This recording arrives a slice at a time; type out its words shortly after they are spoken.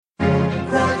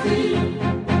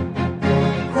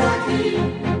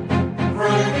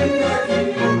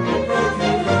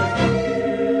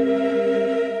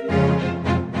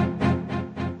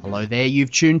there.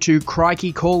 You've tuned to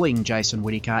Crikey Calling. Jason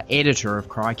Whittaker, editor of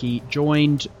Crikey,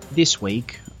 joined this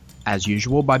week, as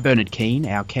usual, by Bernard Keane,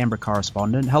 our Canberra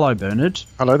correspondent. Hello, Bernard.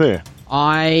 Hello there.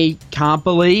 I can't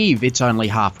believe it's only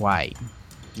halfway.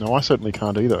 No, I certainly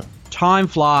can't either. Time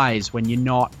flies when you're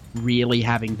not really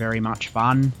having very much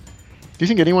fun. Do you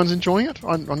think anyone's enjoying it?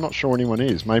 I'm not sure anyone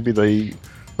is. Maybe the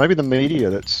media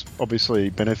that's obviously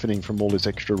benefiting from all this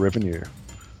extra revenue.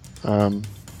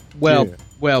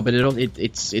 Well, but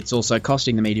it's also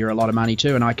costing the media a lot of money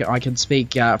too, and I can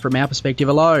speak from our perspective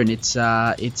alone. It's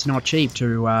not cheap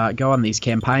to go on these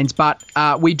campaigns, but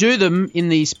we do them in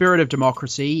the spirit of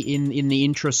democracy, in the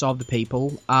interests of the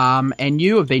people. And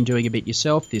you have been doing a bit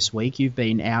yourself this week. You've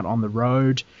been out on the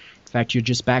road. In fact, you're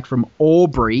just back from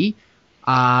Albury,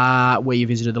 where you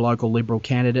visited the local Liberal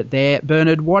candidate there.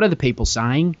 Bernard, what are the people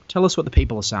saying? Tell us what the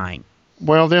people are saying.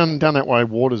 Well, down that way,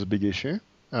 water's a big issue.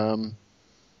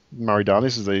 Murray-Darling,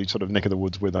 this is the sort of neck of the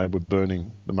woods where they were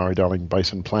burning the Murray-Darling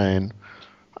Basin Plan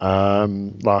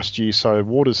last year. So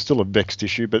water's still a vexed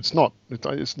issue, but it's not.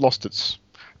 It's lost its.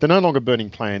 They're no longer burning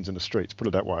plans in the streets. Put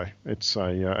it that way. It's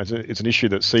an issue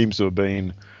that seems to have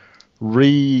been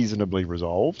reasonably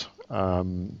resolved,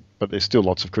 but there's still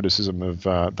lots of criticism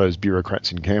of those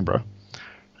bureaucrats in Canberra,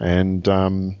 and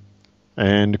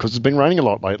because it's been raining a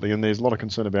lot lately, and there's a lot of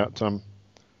concern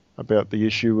about the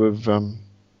issue of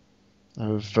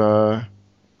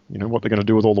what they're going to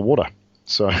do with all the water.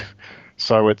 So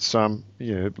it's a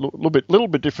little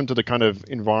bit different to the kind of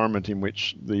environment in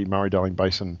which the Murray-Darling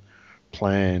Basin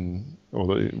Plan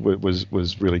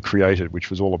was really created, which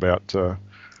was all about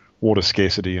water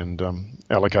scarcity and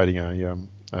allocating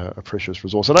a precious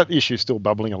resource. So that issue is still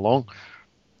bubbling along,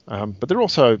 but they're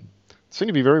also seem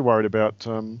to be very worried about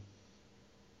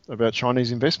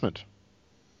Chinese investment.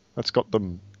 That's got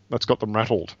them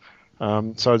rattled.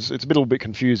 So it's a little bit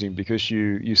confusing because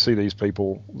you see these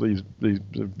people, these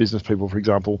business people, for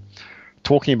example,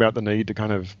 talking about the need to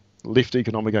kind of lift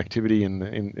economic activity in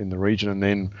the region, and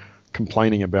then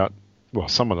complaining about, well,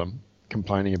 some of them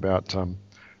complaining about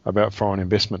foreign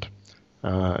investment.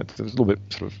 It's a little bit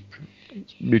sort of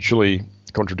mutually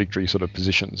contradictory sort of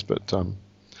positions, but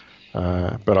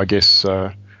I guess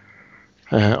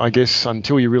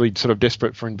until you're really sort of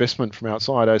desperate for investment from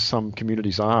outside, as some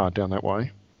communities are down that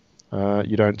way,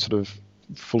 you don't sort of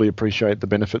fully appreciate the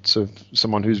benefits of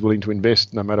someone who's willing to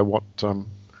invest, no matter what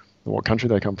country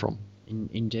they come from.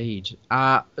 Indeed.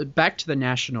 Back to the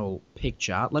national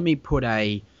picture. Let me put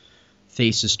a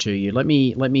thesis to you. Let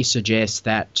me suggest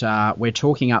that we're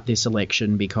talking up this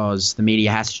election because the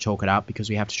media has to talk it up, because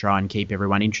we have to try and keep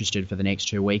everyone interested for the next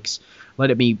 2 weeks.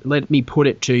 Let me put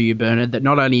it to you, Bernard, that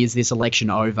not only is this election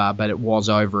over, but it was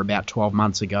over about 12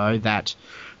 months ago, that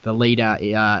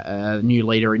the new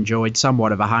leader enjoyed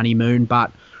somewhat of a honeymoon,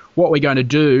 but what we're going to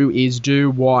do is do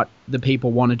what the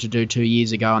people wanted to do 2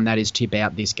 years ago, and that is tip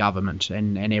out this government,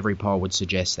 and every poll would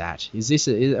suggest that. Is this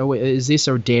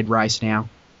a dead race now?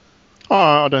 Oh,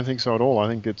 I don't think so at all. I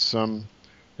think it's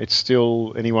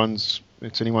still anyone's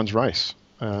race.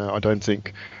 I don't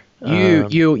think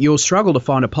you'll struggle to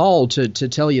find a poll to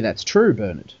tell you that's true,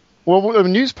 Bernard. Well, a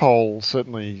news poll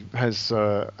certainly has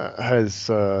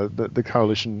the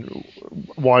coalition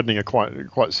widening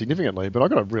quite significantly. But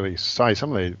I've got to really say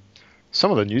some of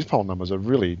the news poll numbers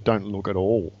don't look at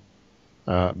all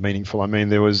meaningful. I mean,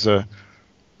 there was the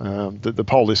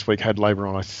poll this week had Labor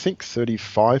on, I think,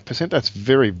 35%. That's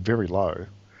very, very low.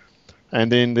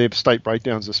 And then their state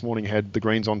breakdowns this morning had the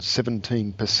Greens on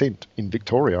 17% in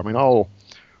Victoria. I mean, I'll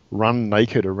run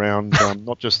naked around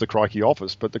not just the Crikey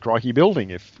office, but the Crikey building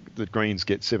if the Greens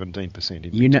get 17%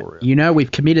 in Victoria. We've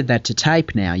committed that to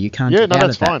tape now. You can't. Yeah, no,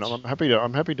 that's fine. I'm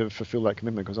happy to fulfil that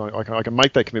commitment, because I can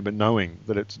make that commitment knowing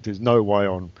that there's no way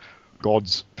on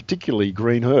God's particularly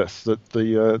green earth that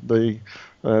the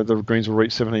Greens will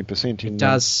reach 17% in.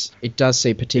 It does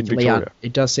seem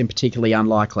particularly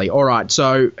unlikely. All right,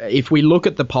 so if we look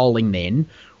at the polling, then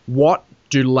what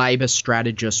do Labor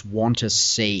strategists want to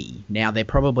see? Now, they're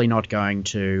probably not going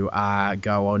to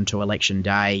go on to election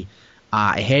day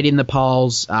ahead in the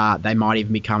polls. They might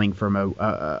even be coming from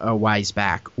a ways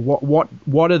back. What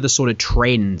are the sort of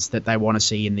trends that they want to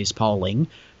see in this polling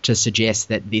to suggest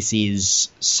that this is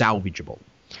salvageable?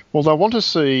 Well, they want to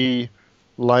see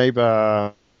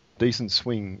Labor decent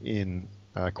swing in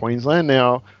Queensland.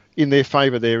 Now, in their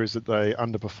favour there is that they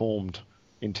underperformed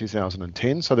in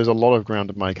 2010, so there's a lot of ground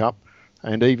to make up.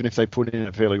 And even if they put in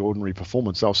a fairly ordinary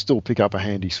performance, they'll still pick up a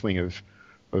handy swing of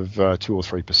 2 or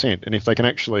 3%. And if they can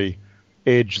actually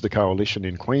edge the coalition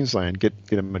in Queensland, get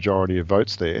a majority of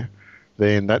votes there,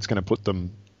 then that's going to put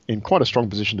them in quite a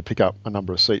strong position to pick up a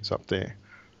number of seats up there.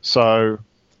 So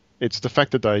it's the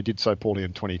fact that they did so poorly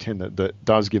in 2010 that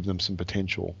does give them some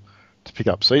potential to pick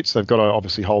up seats. They've got to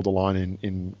obviously hold the line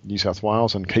in New South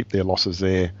Wales and keep their losses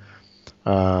there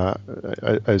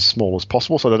as small as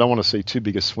possible. So they don't want to see too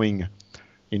big a swing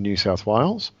in New South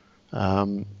Wales.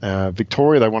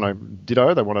 Victoria, they want to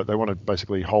ditto. They want to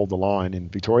basically hold the line in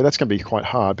Victoria. That's going to be quite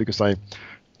hard because they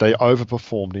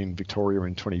overperformed in Victoria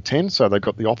in 2010. So they've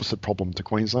got the opposite problem to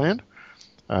Queensland.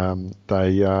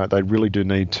 They really do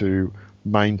need to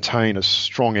maintain a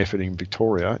strong effort in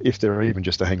Victoria if they're even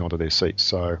just to hang on to their seats.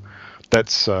 So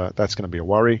that's going to be a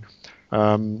worry.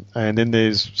 And then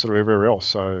there's sort of everywhere else.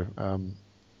 So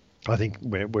I think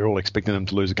we're all expecting them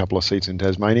to lose a couple of seats in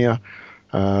Tasmania.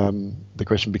 The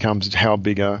question becomes how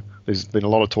big there's been a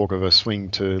lot of talk of a swing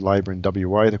to Labor in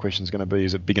WA. The question is going to be,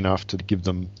 is it big enough to give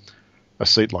them a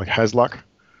seat like Hasluck,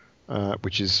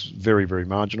 which is very, very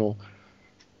marginal.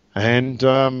 And,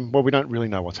 we don't really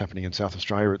know what's happening in South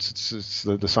Australia. It's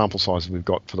the sample sizes we've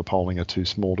got for the polling are too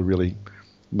small to really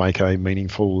make a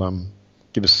meaningful,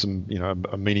 give us some,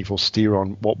 a meaningful steer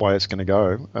on what way it's going to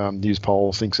go.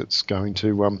 Newspoll thinks it's going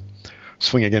to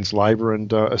swing against Labor,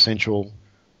 and Essential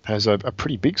has a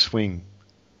pretty big swing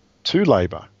to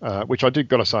Labor, which I did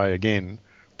got to say again,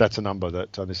 that's a number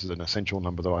that this is an Essential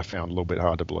number that I found a little bit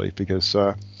hard to believe because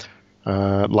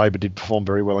Labor did perform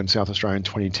very well in South Australia in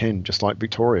 2010, just like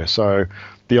Victoria. So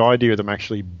the idea of them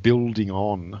actually building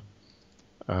on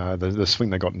the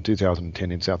swing they got in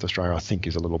 2010 in South Australia, I think,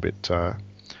 is a little bit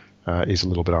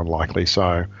unlikely.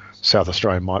 So South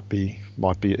Australia might be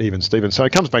even Steven. So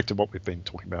it comes back to what we've been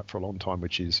talking about for a long time,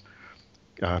 which is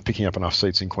picking up enough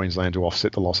seats in Queensland to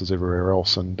offset the losses everywhere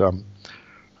else. And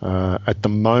at the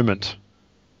moment,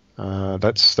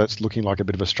 that's looking like a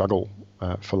bit of a struggle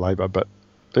for Labor, but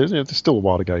there's still a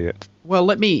while to go yet. Well,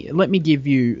 let me give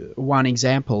you one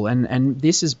example, and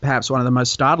this is perhaps one of the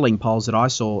most startling polls that I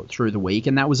saw through the week,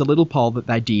 and that was a little poll that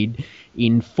they did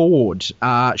in Ford,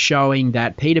 showing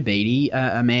that Peter Beattie,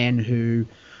 a man who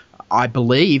I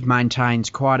believe maintains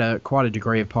quite a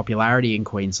degree of popularity in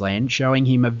Queensland, showing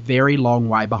him a very long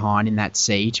way behind in that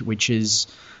seat, which is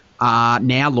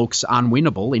now looks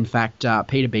unwinnable. In fact,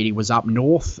 Peter Beattie was up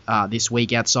north this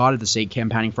week outside of the seat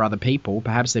campaigning for other people.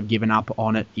 Perhaps they've given up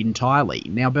on it entirely.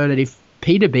 Now, Bernard, if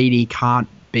Peter Beattie can't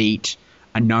beat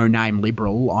a no-name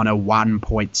Liberal on a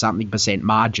 1-point-something%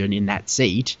 margin in that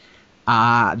seat,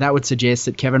 that would suggest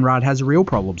that Kevin Rudd has real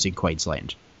problems in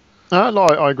Queensland. No,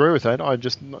 I agree with that. I'm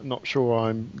just not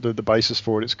sure the basis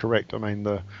for it is correct. I mean,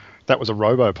 that was a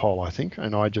robo poll, I think,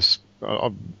 and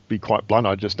I'll be quite blunt.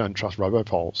 I just don't trust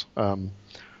robopolls. I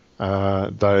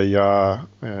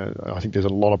think there's a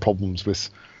lot of problems with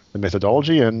the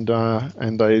methodology, and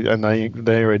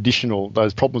they're additional.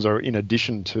 Those problems are in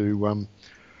addition to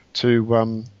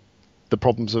the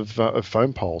problems of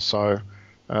phone polls. So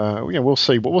we'll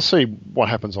see. We'll see what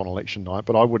happens on election night.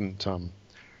 But I wouldn't.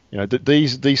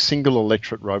 These single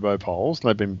electorate robopolls,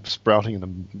 they've been sprouting in the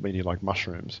media like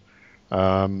mushrooms.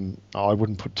 I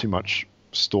wouldn't put too much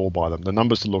store by them. The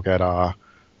numbers to look at are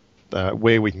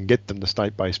where we can get them, the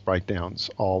state-based breakdowns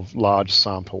of large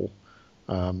sample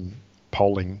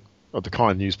polling of the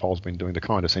kind Newspoll's been doing, the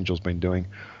kind Essential's been doing,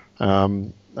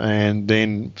 and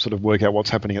then sort of work out what's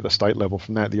happening at the state level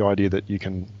from that. The idea that you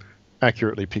can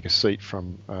accurately pick a seat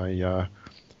from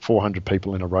 400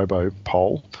 people in a robo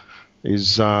poll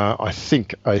is, I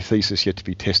think, a thesis yet to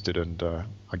be tested, and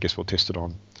I guess we'll test it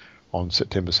on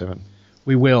September 7.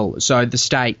 We will. So the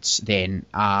states then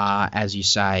are, as you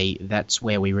say, that's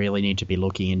where we really need to be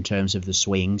looking in terms of the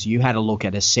swings. You had a look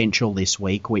at Essential this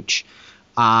week, which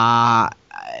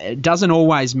doesn't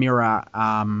always mirror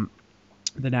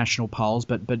the national polls,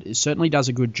 but it certainly does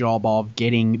a good job of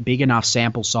getting big enough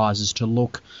sample sizes to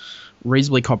look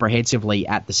reasonably comprehensively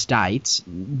at the states.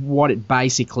 What it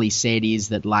basically said is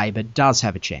that Labor does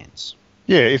have a chance.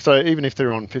 Yeah, even if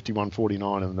they're on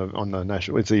 51-49 on the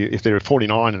national, if they're at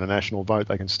 49 in the national vote,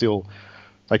 they can still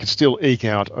eke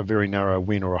out a very narrow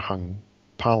win or a hung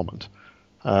parliament.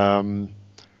 But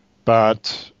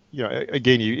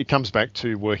again, it comes back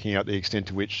to working out the extent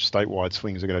to which statewide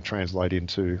swings are going to translate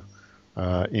into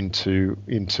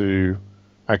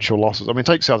actual losses. I mean,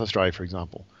 take South Australia for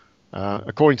example.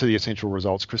 According to the Essential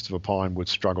results, Christopher Pyne would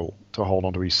struggle to hold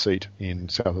onto his seat in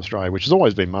South Australia, which has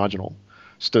always been marginal.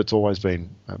 Sturt's always been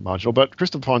marginal, but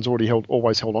Christopher Pyne's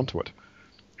always held onto it.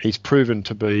 He's proven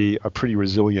to be a pretty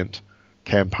resilient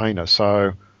campaigner.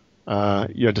 So,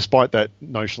 despite that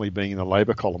notionally being in the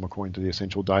Labor column, according to the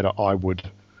Essential data,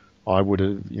 I'd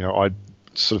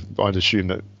assume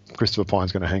that Christopher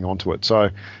Pyne's going to hang on to it.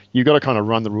 So you've got to kind of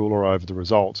run the ruler over the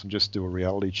results and just do a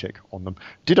reality check on them.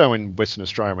 Ditto in Western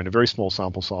Australia. I mean, a very small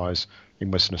sample size in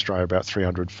Western Australia, about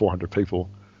 300, 400 people.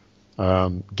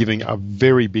 giving a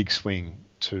very big swing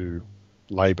to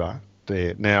Labor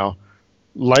there. Now,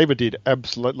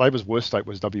 Labor's worst state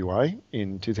was WA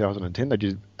in 2010. They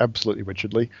did absolutely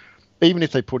wretchedly. Even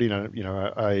if they put in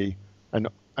a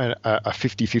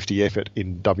 50-50 effort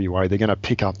in WA, they're going to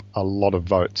pick up a lot of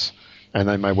votes, and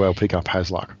they may well pick up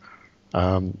Hasluck.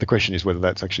 The question is whether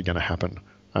that's actually going to happen.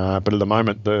 But at the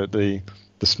moment, the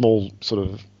small sort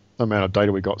of amount of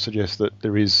data we got suggests that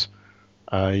there is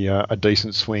a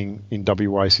decent swing in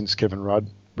WA since Kevin Rudd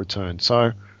returned.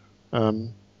 So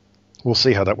we'll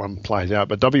see how that one plays out.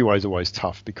 But WA is always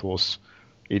tough because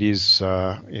it is,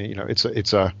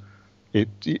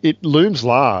 it looms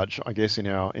large, I guess, in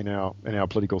our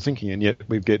political thinking, and yet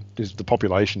the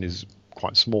population is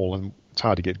quite small, and it's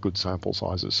hard to get good sample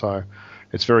sizes. So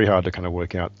it's very hard to kind of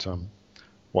work out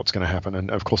what's going to happen.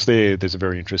 And of course, there's a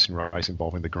very interesting race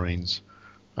involving the Greens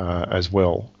as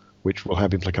well, which will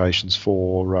have implications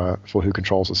for who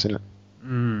controls the Senate.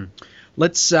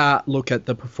 Let's look at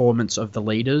the performance of the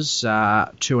leaders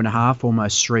 2.5,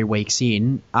 almost 3 weeks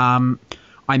in.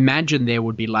 I imagine there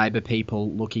would be Labor people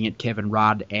looking at Kevin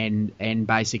Rudd and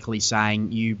basically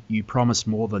saying, you promised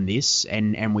more than this,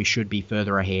 and we should be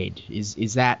further ahead.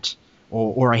 Is that,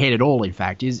 or ahead at all, in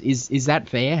fact, is that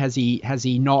fair? Has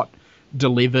he not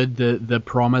delivered the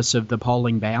promise of the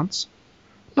polling bounce?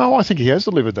 No, I think he has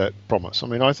delivered that promise. I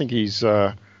mean, I think he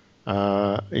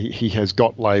has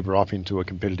got Labor up into a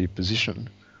competitive position,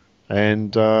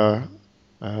 and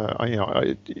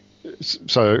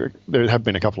so there have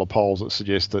been a couple of polls that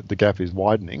suggest that the gap is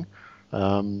widening,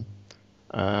 but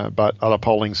other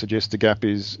polling suggests the gap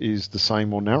is the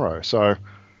same or narrow. So,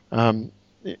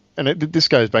 this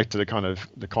goes back to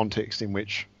the context in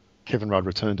which Kevin Rudd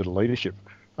returned to the leadership.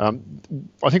 I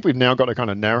think we've now got a kind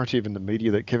of narrative in the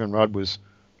media that Kevin Rudd was,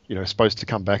 supposed to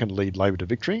come back and lead Labor to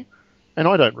victory, and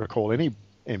I don't recall any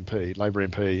Labor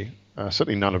MP,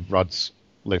 certainly none of Rudd's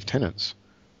lieutenants,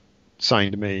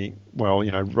 saying to me, well,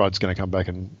 Rudd's going to come back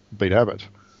and beat Abbott.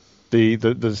 The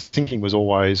thinking was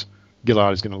always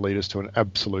Gillard is going to lead us to an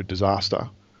absolute disaster,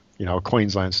 a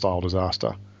Queensland-style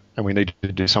disaster, and we need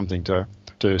to do something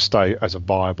to stay as a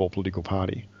viable political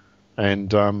party.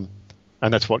 And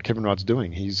that's what Kevin Rudd's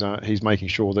doing. He's making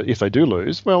sure that if they do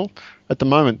lose, well, at the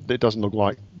moment it doesn't look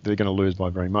like they're going to lose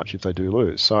by very much if they do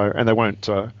lose. So, and they won't.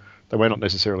 They may not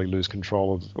necessarily lose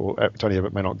control or Tony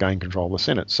Abbott may not gain control of the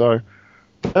Senate. So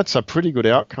that's a pretty good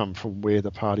outcome from where the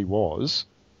party was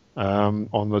on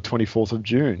the 24th of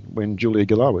June when Julia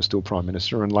Gillard was still Prime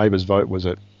Minister and Labor's vote was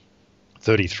at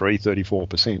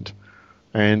 34%.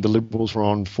 And the Liberals were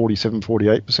on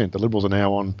 47-48%. The Liberals are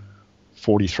now on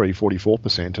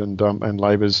 43-44%, and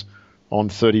Labor's on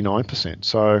 39%.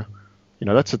 So,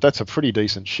 that's a pretty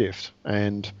decent shift.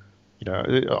 And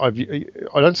I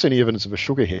don't see any evidence of a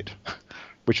sugar hit,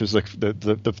 which was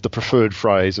the preferred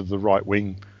phrase of the right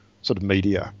wing sort of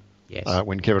media. Yes.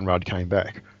 When Kevin Rudd came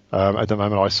back. At the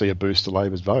moment, I see a boost to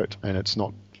Labor's vote, and it's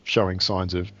not showing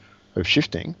signs of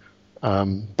shifting.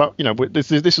 But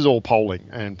this is all polling,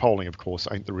 and polling, of course,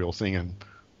 ain't the real thing. And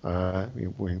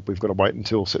we've got to wait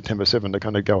until September 7 to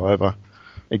kind of go over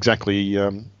exactly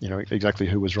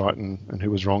who was right and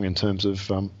who was wrong in terms of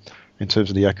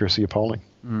the accuracy of polling.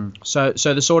 So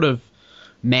the sort of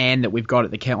man that we've got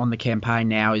on the campaign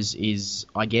now is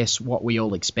I guess what we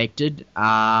all expected.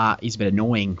 He's a bit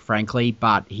annoying, frankly,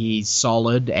 but he's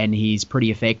solid and he's pretty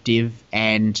effective,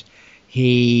 and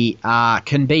he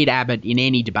can beat Abbott in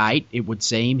any debate, it would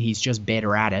seem. He's just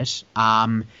better at it.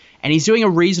 And he's doing a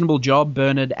reasonable job,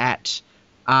 Bernard, at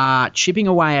chipping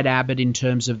away at Abbott in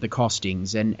terms of the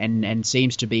costings and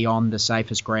seems to be on the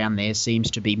safest ground there,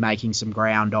 seems to be making some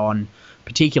ground on,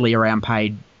 particularly around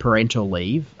paid parental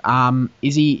leave.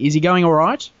 Is he going all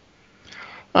right?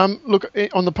 Look,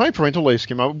 on the paid parental leave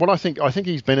scheme, I think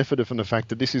he's benefited from the fact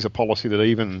that this is a policy that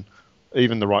even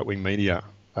the right-wing media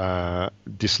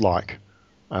dislike.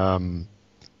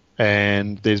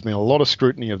 And there's been a lot of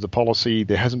scrutiny of the policy.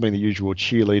 There hasn't been the usual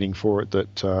cheerleading for it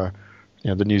that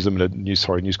the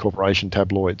News Corporation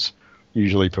tabloids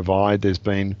usually provide. There's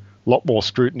been a lot more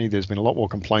scrutiny. There's been a lot more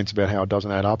complaints about how it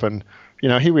doesn't add up. And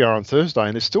here we are on Thursday,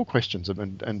 and there's still questions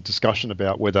and discussion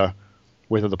about whether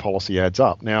the policy adds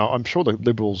up. Now, I'm sure the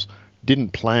Liberals didn't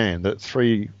plan that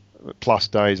 3+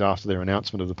 days after their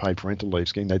announcement of the paid parental leave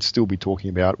scheme, they'd still be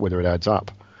talking about whether it adds up.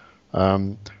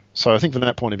 So I think from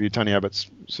that point of view, Tony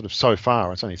Abbott's sort of so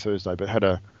far, it's only Thursday, but had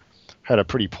a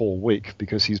pretty poor week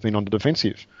because he's been on the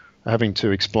defensive, having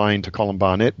to explain to Colin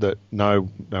Barnett that no,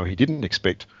 he didn't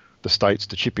expect the states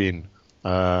to chip in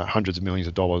hundreds of millions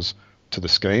of dollars to the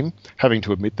scheme, having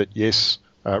to admit that yes,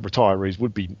 retirees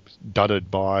would be dudded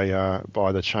by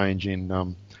the change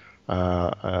in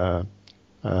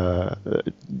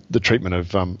the treatment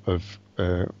of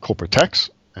corporate tax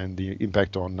and the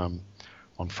impact on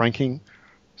franking.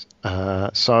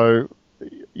 So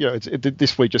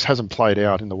this week just hasn't played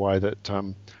out in the way that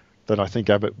that I think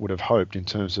Abbott would have hoped in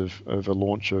terms of a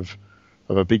launch of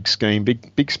a big scheme,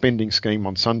 big spending scheme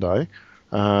on Sunday,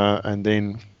 and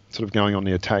then sort of going on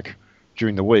the attack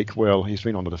during the week. Well, he's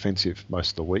been on the defensive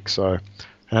most of the week, so it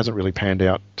hasn't really panned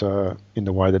out in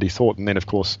the way that he thought. And then, of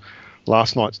course,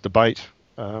 last night's debate,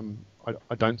 I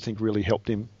don't think really helped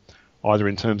him either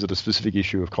in terms of the specific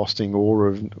issue of costing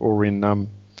or in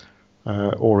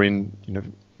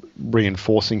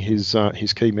reinforcing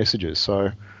his key messages.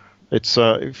 So it's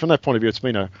from that point of view, it's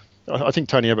been I think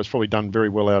Tony Abbott's probably done very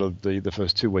well out of the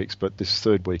first 2 weeks, but this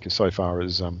third week so far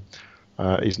is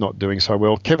not doing so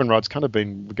well. Kevin Rudd's kind of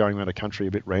been going around the country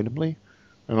a bit randomly,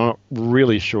 and I'm not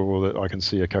really sure that I can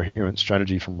see a coherent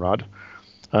strategy from Rudd.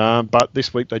 But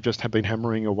this week they just have been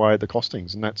hammering away at the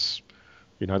costings, and that's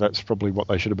probably what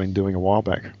they should have been doing a while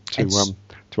back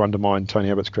to undermine Tony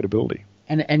Abbott's credibility.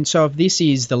 And so if this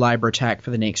is the Labor attack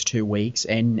for the next 2 weeks,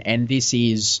 and this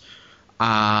is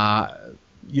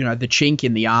the chink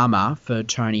in the armour for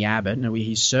Tony Abbott, and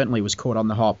he certainly was caught on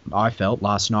the hop, I felt,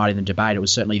 last night in the debate. It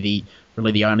was certainly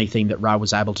really the only thing that Rudd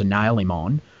was able to nail him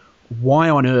on. Why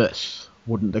on earth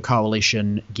wouldn't the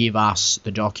Coalition give us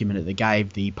the document that they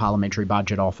gave the Parliamentary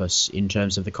Budget Office in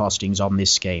terms of the costings on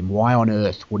this scheme? Why on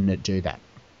earth wouldn't it do that?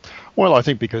 Well, I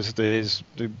think because there's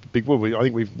the big. Well, I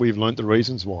think we've learnt the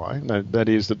reasons why. That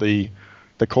is that the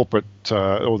corporate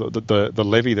or the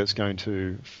levy that's going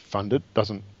to fund it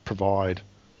doesn't provide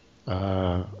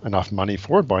enough money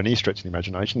for it by any stretch of the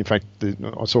imagination. In fact,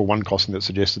 I saw one costing that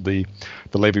suggested the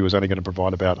levy was only going to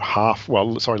provide about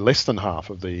less than half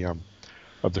of the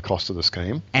cost of the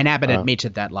scheme. And Abbott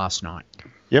admitted that last night.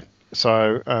 Yep.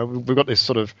 So we've got this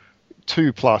sort of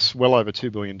well over $2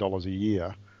 billion a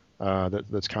year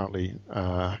that's currently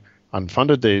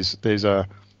unfunded.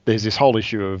 There's this whole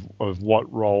issue of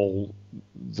what role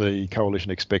the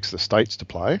Coalition expects the states to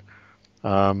play,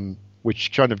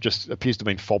 which kind of just appears to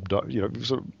have been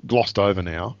sort of glossed over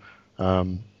now,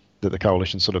 that the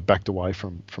Coalition sort of backed away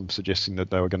from suggesting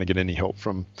that they were going to get any help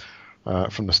from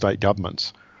the state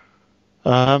governments.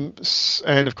 And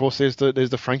of course, there's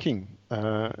the franking,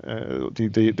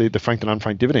 the franked and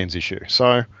unfranked dividends issue.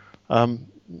 So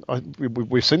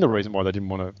we've seen the reason why they didn't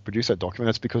want to produce that document.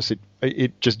 That's because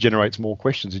it just generates more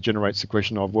questions. It generates the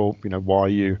question of, well, why are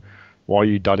you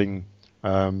dudding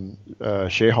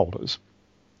shareholders?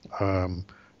 Why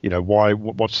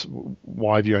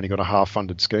have you only got a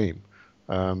half-funded scheme?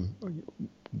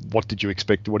 What did you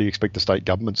expect? What do you expect the state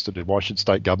governments to do? Why should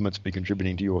state governments be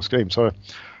contributing to your scheme? So,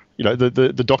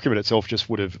 the document itself just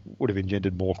would have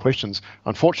engendered more questions.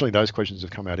 Unfortunately, those questions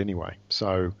have come out anyway.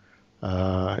 So,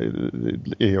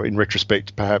 in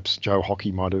retrospect, perhaps Joe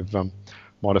Hockey might have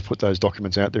put those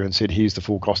documents out there and said, "Here's the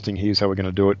full costing. Here's how we're going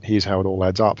to do it. Here's how it all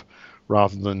adds up,"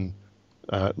 rather than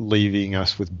leaving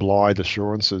us with blithe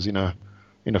assurances in a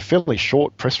fairly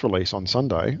short press release on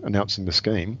Sunday announcing the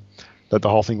scheme that the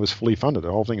whole thing was fully funded.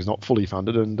 The whole thing is not fully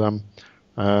funded, and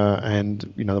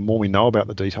the more we know about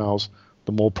the details,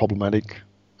 the more problematic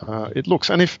it looks.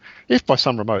 And if by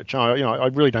some remote chance, I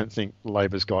really don't think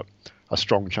Labor's got a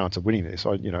strong chance of winning this.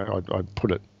 I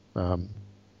put it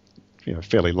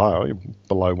fairly low,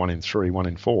 below 1 in 3, 1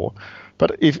 in 4.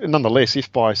 But nonetheless,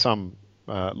 if by some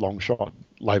long shot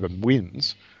Labor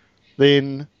wins,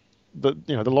 then a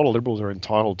lot of Liberals are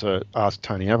entitled to ask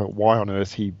Tony Abbott why on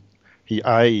earth he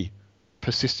A,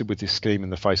 persisted with this scheme in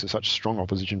the face of such strong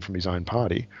opposition from his own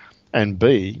party, and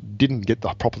B, didn't get the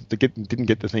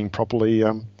thing properly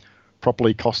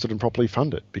costed and properly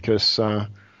funded, because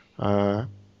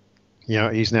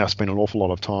he's now spent an awful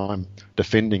lot of time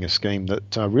defending a scheme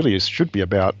that really should be a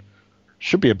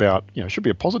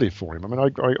positive for him. I mean,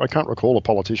 I can't recall a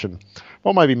politician,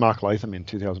 well, maybe Mark Latham in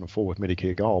 2004 with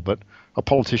Medicare Gold, but a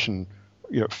politician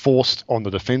forced on the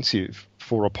defensive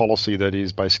for a policy that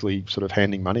is basically sort of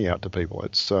handing money out to people.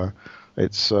 It's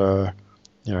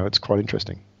quite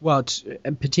interesting. Well, it's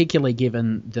particularly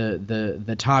given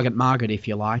the target market, if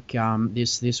you like.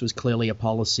 This was clearly a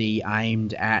policy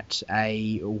aimed at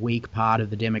a weak part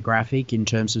of the demographic in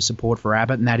terms of support for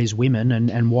Abbott, and that is women.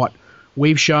 And what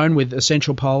we've shown with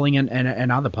Essential Polling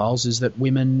and other polls is that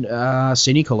women are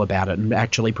cynical about it and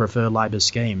actually prefer Labor's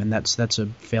scheme, and that's a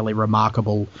fairly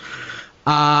remarkable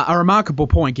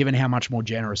point given how much more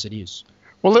generous it is.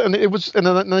 Well, and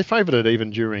they favoured it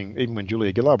even when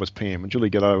Julia Gillard was PM, and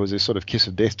Julia Gillard was this sort of kiss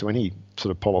of death to any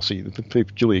sort of policy.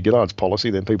 Julia Gillard's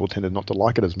policy, then people tended not to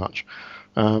like it as much.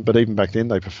 But even back then,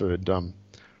 they preferred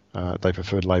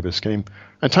Labor's scheme.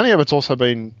 And Tony Abbott's also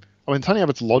been I mean, Tony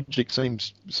Abbott's logic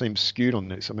seems skewed on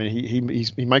this. I mean,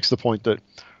 he makes the point that,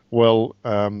 well,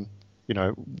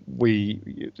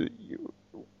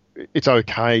 it's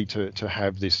okay to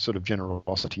have this sort of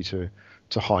generosity to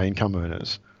high income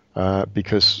earners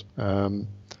because we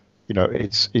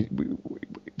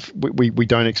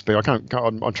don't expect.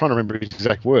 I'm trying to remember his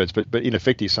exact words, but in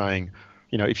effect he's saying,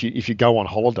 if you go on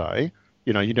holiday,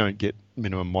 you don't get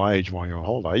minimum wage while you're on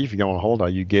holiday. If you go on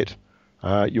holiday, you get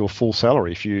your full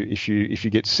salary. If you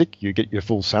get sick, you get your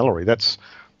full salary. That's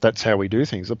how we do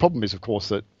things. The problem is, of course,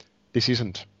 that this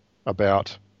isn't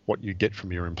about what you get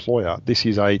from your employer. This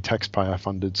is a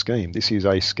taxpayer-funded scheme. This is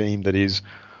a scheme that is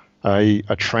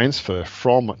a transfer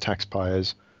from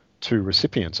taxpayers to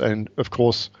recipients. And of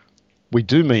course, we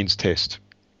do means test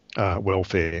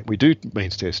welfare. We do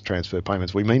means test transfer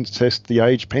payments. We means test the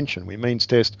age pension. We means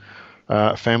test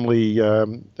family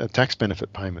tax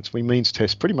benefit payments. We means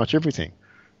test pretty much everything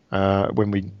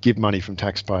when we give money from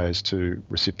taxpayers to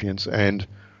recipients. And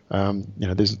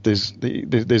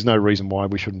there's no reason why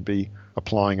we shouldn't be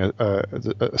applying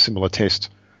a similar test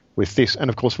with this. And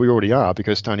of course, we already are,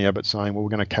 because Tony Abbott's saying, well, we're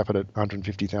going to cap it at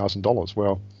 $150,000.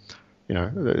 Well,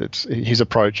 it's his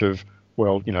approach of,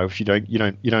 well, if you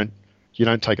don't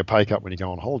take a pay cut when you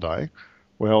go on holiday,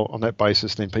 well, on that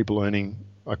basis, then people earning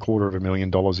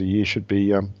 $250,000 a year should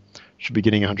be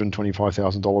getting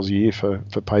 $125,000 a year for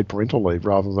paid parental leave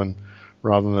rather than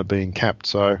it being capped.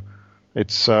 So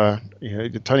it's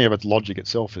Tony Abbott's logic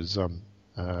itself is a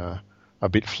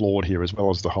bit flawed here, as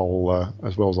well as the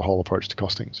whole approach to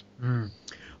costings.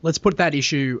 Let's put that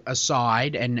issue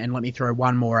aside and let me throw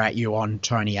one more at you on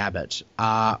Tony Abbott.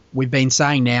 We've been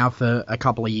saying now for a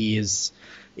couple of years,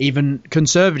 even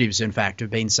conservatives, in fact, have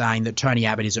been saying that Tony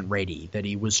Abbott isn't ready, that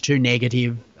he was too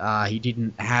negative, he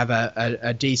didn't have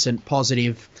a decent,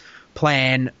 positive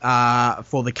plan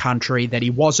for the country, that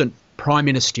he wasn't prime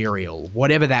ministerial,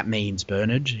 whatever that means,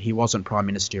 Bernard. He wasn't prime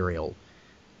ministerial.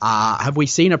 Have we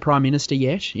seen a prime minister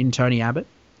yet in Tony Abbott?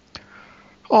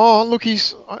 Oh, look,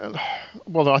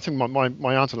 I think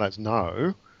my answer to that is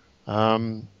no,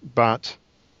 but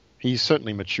he's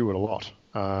certainly matured a lot.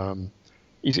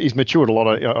 He's matured a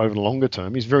lot over the longer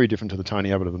term. He's very different to the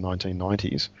Tony Abbott of the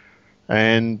 1990s.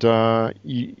 And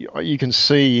you can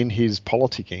see in his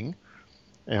politicking,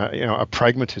 a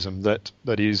pragmatism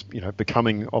that is,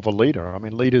 becoming of a leader. I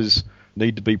mean, leaders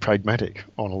need to be pragmatic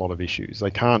on a lot of issues.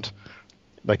 They can't,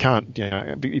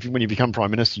 when you become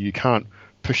Prime Minister, you can't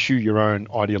pursue your own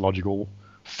ideological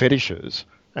fetishes.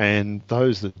 And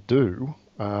those that do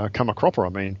come a cropper. I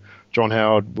mean, John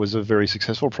Howard was a very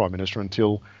successful Prime Minister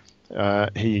until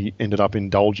he ended up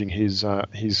indulging his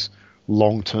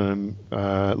long-term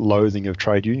loathing of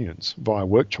trade unions via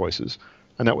work choices,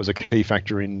 and that was a key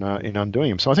factor in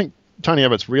undoing him. So I think Tony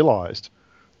Abbott's realised,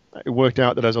 it worked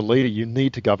out that as a leader you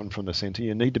need to govern from the centre,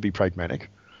 you need to be pragmatic,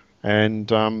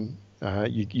 and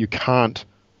you can't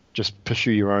just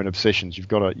pursue your own obsessions. You've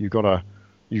got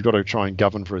to try and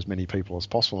govern for as many people as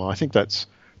possible. And I think that's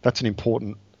an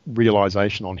important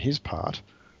realisation on his part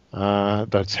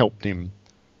that's helped him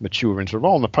mature into the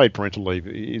role. And the paid parental leave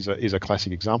is a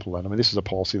classic example of that. I mean, this is a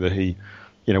policy that he,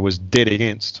 was dead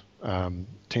against 10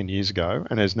 years ago,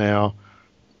 and has now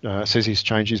says he's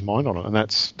changed his mind on it, and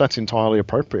that's entirely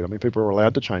appropriate. I mean, people are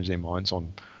allowed to change their minds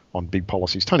on big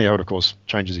policies. Tony Abbott, of course,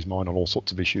 changes his mind on all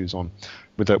sorts of issues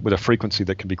with a frequency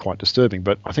that can be quite disturbing.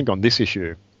 But I think on this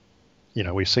issue,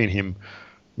 we've seen him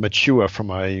mature from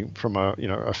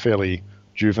a fairly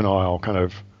juvenile kind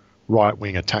of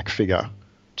right-wing attack figure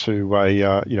to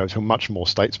a much more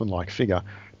statesman-like figure.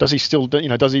 Does he still,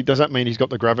 does that mean he's got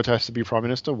the gravitas to be Prime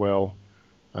Minister? Well,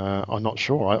 I'm not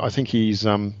sure. I think he's,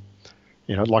 like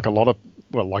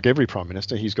like every Prime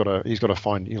Minister, he'll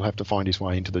have to find his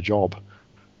way into the job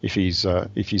if he's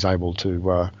able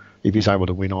to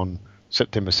win on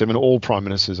September 7. All Prime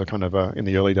Ministers are kind of in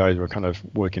the early days are a kind of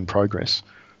work in progress.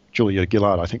 Julia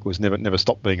Gillard, I think, was never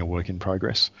stopped being a work in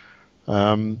progress.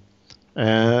 So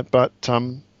it's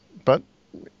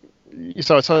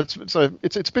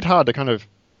a bit hard to kind of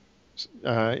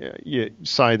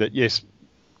say that yes,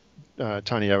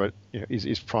 Tony Abbott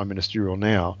is prime ministerial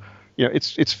now.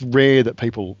 It's rare that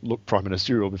people look prime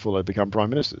ministerial before they become prime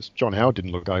ministers. John Howard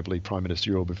didn't look overly prime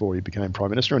ministerial before he became prime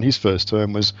minister, and his first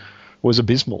term was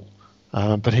abysmal.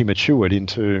 But he matured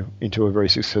into a very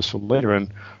successful leader,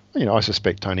 and I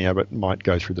suspect Tony Abbott might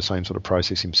go through the same sort of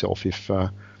process himself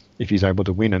if he's able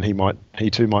to win, and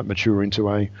he too might mature into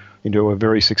a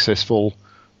very successful,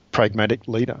 pragmatic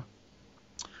leader.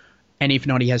 And if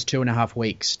not, he has 2.5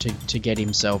 weeks to get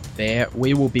himself there.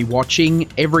 We will be watching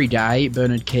every day.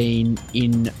 Bernard Keane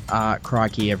in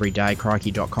Crikey every day,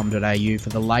 crikey.com.au for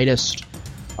the latest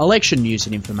election news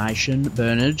and information.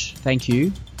 Bernard, thank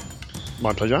you.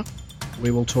 My pleasure.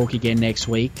 We will talk again next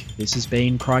week. This has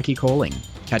been Crikey Calling.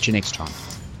 Catch you next time.